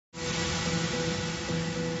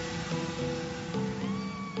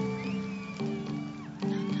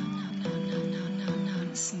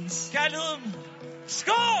kærligheden.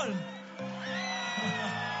 Skål!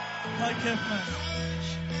 Hold kæft, mand.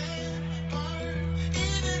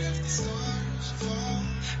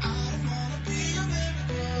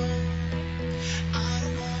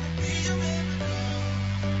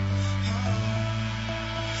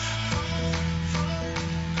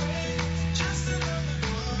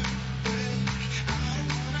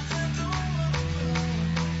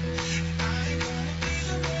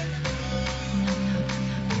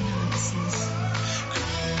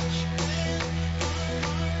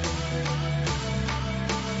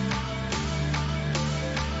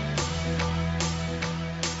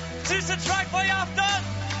 Sidste track for i aften.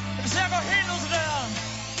 Vi ser gå helt ud til det her.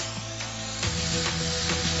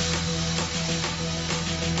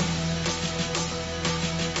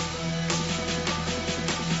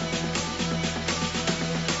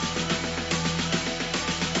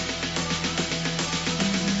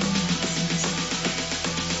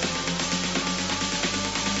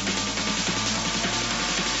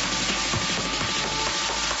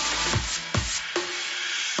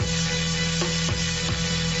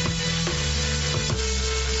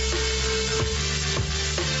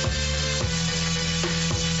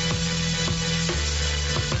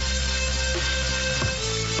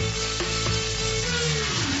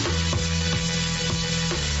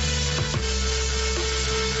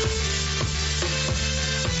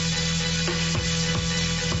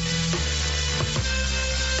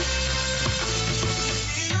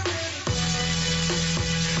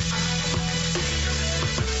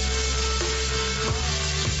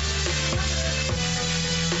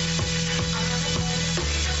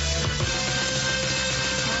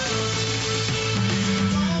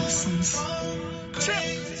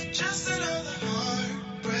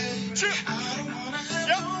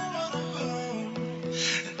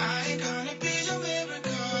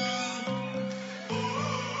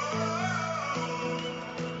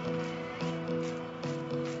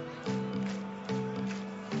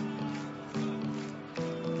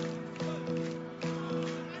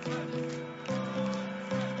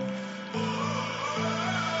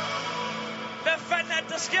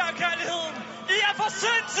 Der sker kærligheden. I er for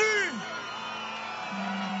sindssyge.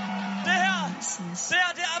 Det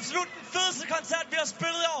her, det er absolut den fedeste koncert, vi har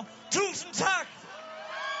spillet i år. Tusind tak.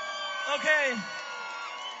 Okay.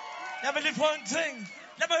 Jeg vil lige prøve en ting.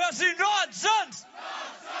 Lad mig høre sige nonsens.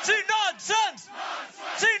 Sig nonsens.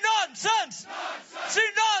 Sig nonsens. Sig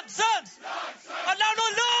nonsens. Og lav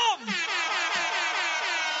noget lom.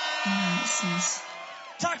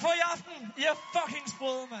 Tak for i aften. I er fucking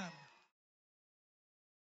sprøde, mand.